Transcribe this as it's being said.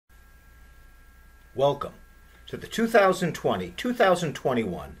Welcome to the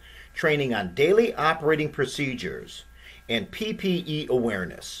 2020-2021 training on daily operating procedures and PPE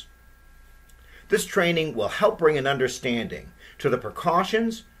awareness. This training will help bring an understanding to the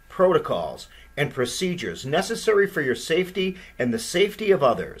precautions, protocols, and procedures necessary for your safety and the safety of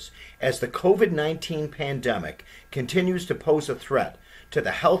others as the COVID-19 pandemic continues to pose a threat to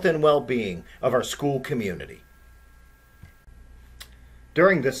the health and well-being of our school community.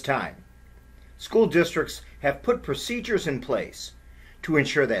 During this time, school districts have put procedures in place to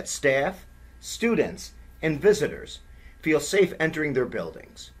ensure that staff, students, and visitors feel safe entering their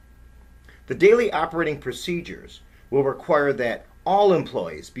buildings. The daily operating procedures will require that all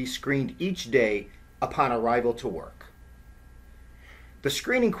employees be screened each day upon arrival to work. The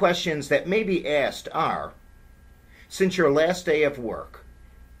screening questions that may be asked are, since your last day of work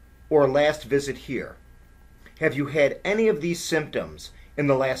or last visit here, have you had any of these symptoms in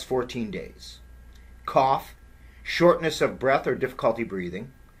the last 14 days? Cough, shortness of breath or difficulty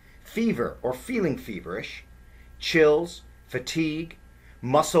breathing, fever or feeling feverish, chills, fatigue,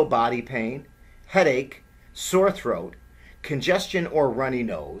 muscle body pain, headache, sore throat, congestion or runny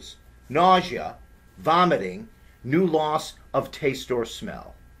nose, nausea, vomiting, new loss of taste or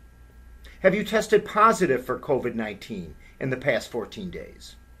smell. Have you tested positive for COVID-19 in the past 14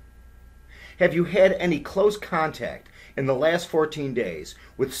 days? Have you had any close contact in the last 14 days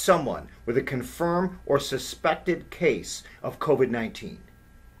with someone with a confirmed or suspected case of COVID-19?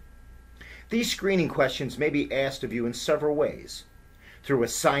 These screening questions may be asked of you in several ways: through a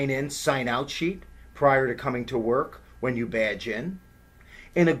sign-in, sign-out sheet prior to coming to work when you badge in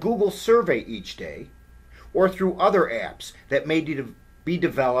a Google survey each day, or through other apps that may be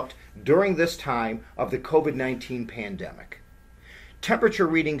developed during this time of the COVID-19 pandemic. Temperature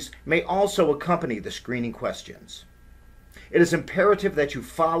readings may also accompany the screening questions. It is imperative that you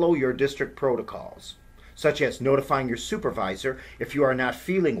follow your district protocols, such as notifying your supervisor if you are not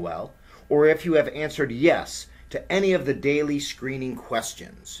feeling well, or if you have answered yes to any of the daily screening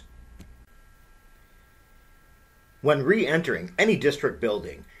questions. When re-entering any district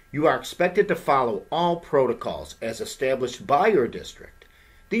building, you are expected to follow all protocols as established by your district.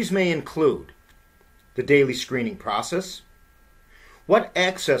 These may include the daily screening process, what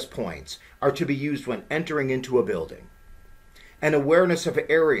access points are to be used when entering into a building, an awareness of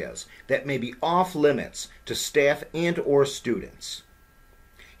areas that may be off limits to staff and or students,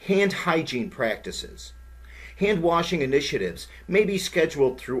 hand hygiene practices. Hand washing initiatives may be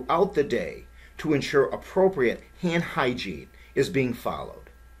scheduled throughout the day to ensure appropriate hand hygiene is being followed.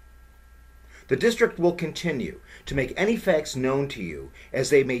 The district will continue to make any facts known to you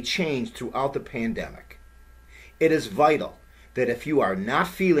as they may change throughout the pandemic. It is vital that if you are not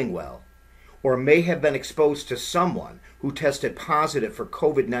feeling well or may have been exposed to someone who tested positive for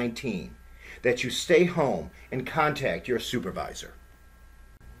COVID-19, that you stay home and contact your supervisor.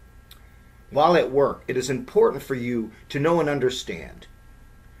 While at work, it is important for you to know and understand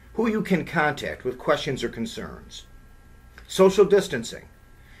who you can contact with questions or concerns. Social distancing,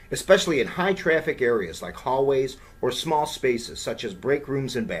 especially in high traffic areas like hallways or small spaces such as break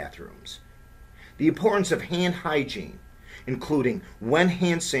rooms and bathrooms. The importance of hand hygiene, including when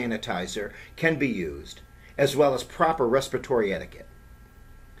hand sanitizer can be used, as well as proper respiratory etiquette.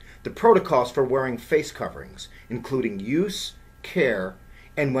 The protocols for wearing face coverings, including use, care,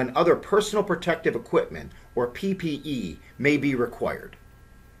 and when other personal protective equipment or PPE may be required.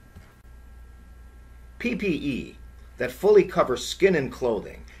 PPE that fully covers skin and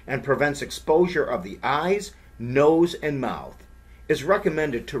clothing and prevents exposure of the eyes, nose, and mouth is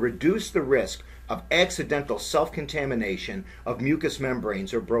recommended to reduce the risk of accidental self-contamination of mucous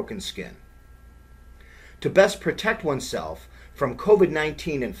membranes or broken skin. To best protect oneself from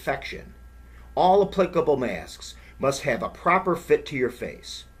COVID-19 infection, all applicable masks must have a proper fit to your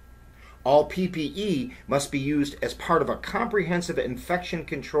face. All PPE must be used as part of a comprehensive infection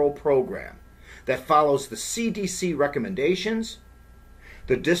control program that follows the CDC recommendations,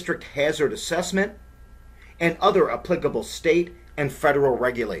 the district hazard assessment, and other applicable state and federal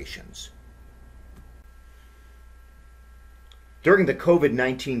regulations. During the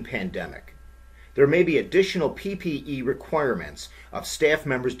COVID-19 pandemic, there may be additional PPE requirements of staff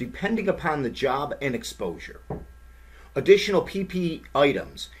members depending upon the job and exposure. Additional PPE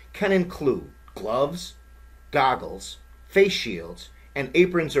items can include gloves, goggles, face shields, and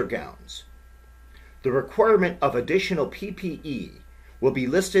aprons or gowns. The requirement of additional PPE will be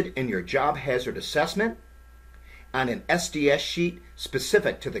listed in your job hazard assessment, on an SDS sheet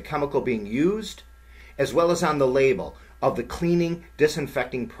specific to the chemical being used, as well as on the label of the cleaning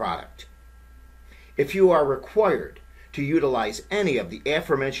disinfecting product. If you are required to utilize any of the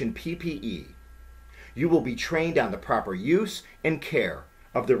aforementioned PPE, You will be trained on the proper use and care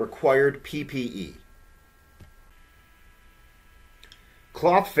of the required PPE.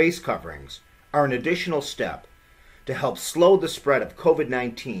 Cloth face coverings are an additional step to help slow the spread of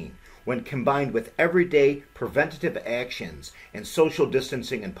COVID-19 when combined with everyday preventative actions and social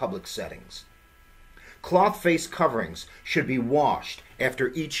distancing in public settings. Cloth face coverings should be washed after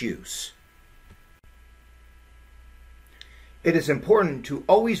each use. It is important to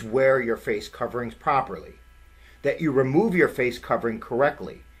always wear your face coverings properly, that you remove your face covering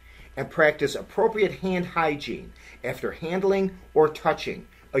correctly, and practice appropriate hand hygiene after handling or touching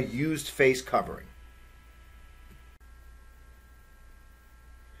a used face covering.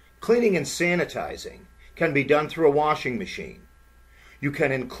 Cleaning and sanitizing can be done through a washing machine. You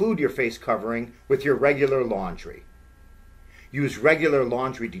can include your face covering with your regular laundry. Use regular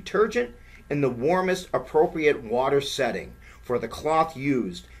laundry detergent in the warmest appropriate water setting for the cloth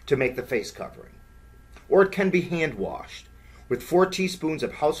used to make the face covering. Or it can be hand washed with 4 teaspoons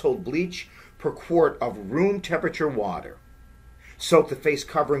of household bleach per quart of room temperature water. Soak the face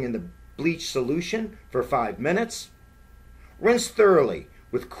covering in the bleach solution for 5 minutes. Rinse thoroughly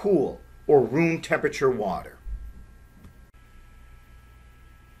with cool or room temperature water.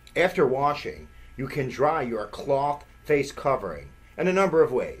 After washing, you can dry your cloth face covering in a number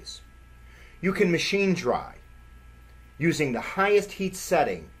of ways. You can machine dry, using the highest heat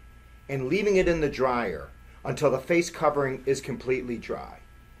setting and leaving it in the dryer until the face covering is completely dry.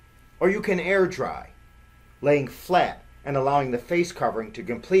 Or you can air dry, laying flat and allowing the face covering to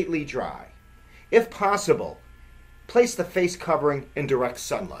completely dry. If possible, place the face covering in direct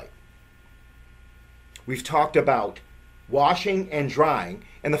sunlight. We've talked about washing and drying,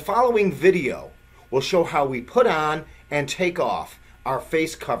 and the following video will show how we put on and take off our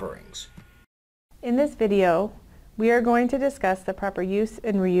face coverings. In this video, we are going to discuss the proper use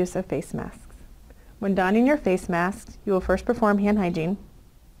and reuse of face masks. When donning your face mask, you will first perform hand hygiene.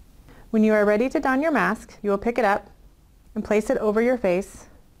 When you are ready to don your mask, you will pick it up and place it over your face,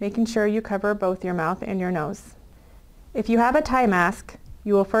 making sure you cover both your mouth and your nose. If you have a tie mask,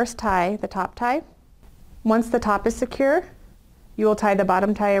 you will first tie the top tie. Once the top is secure, you will tie the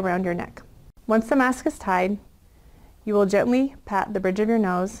bottom tie around your neck. Once the mask is tied, you will gently pat the bridge of your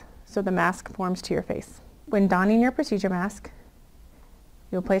nose so the mask forms to your face. When donning your procedure mask,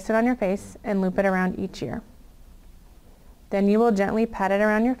 you'll place it on your face and loop it around each ear. Then you will gently pat it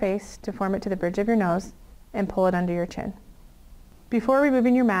around your face to form it to the bridge of your nose and pull it under your chin. Before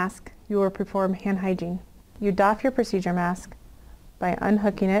removing your mask, you will perform hand hygiene. You doff your procedure mask by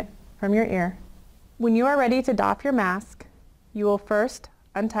unhooking it from your ear. When you are ready to doff your mask, you will first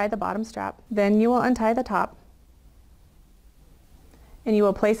untie the bottom strap, then you will untie the top, and you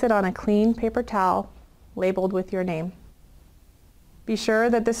will place it on a clean paper towel labeled with your name. Be sure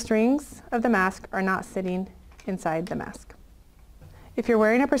that the strings of the mask are not sitting inside the mask. If you're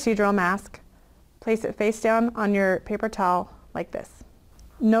wearing a procedural mask, place it face down on your paper towel like this.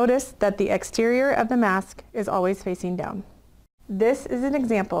 Notice that the exterior of the mask is always facing down. This is an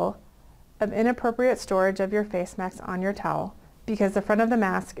example of inappropriate storage of your face mask on your towel because the front of the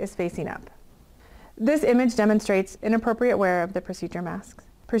mask is facing up. This image demonstrates inappropriate wear of the procedure masks.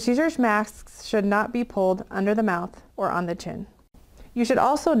 Procedure masks should not be pulled under the mouth or on the chin. You should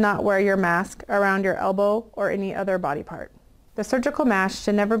also not wear your mask around your elbow or any other body part. The surgical mask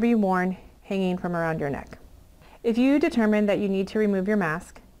should never be worn hanging from around your neck. If you determine that you need to remove your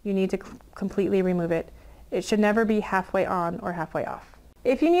mask, you need to completely remove it. It should never be halfway on or halfway off.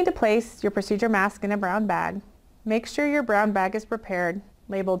 If you need to place your procedure mask in a brown bag, make sure your brown bag is prepared,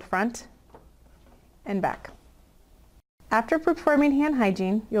 labeled front and back. After performing hand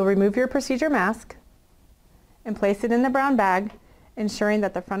hygiene, you'll remove your procedure mask and place it in the brown bag, ensuring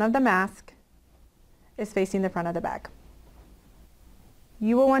that the front of the mask is facing the front of the bag.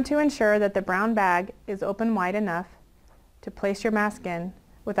 You will want to ensure that the brown bag is open wide enough to place your mask in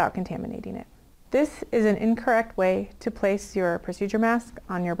without contaminating it. This is an incorrect way to place your procedure mask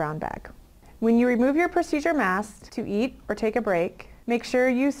on your brown bag. When you remove your procedure mask to eat or take a break, make sure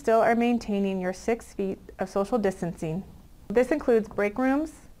you still are maintaining your 6 feet of social distancing. This includes break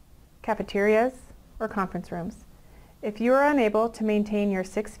rooms, cafeterias, or conference rooms. If you are unable to maintain your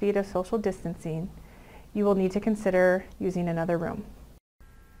 6 feet of social distancing, you will need to consider using another room.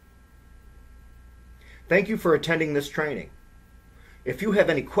 Thank you for attending this training. If you have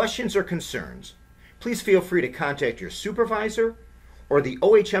any questions or concerns, please feel free to contact your supervisor or the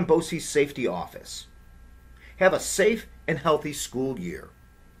OHM BOCES Safety Office. Have a safe and healthy school year.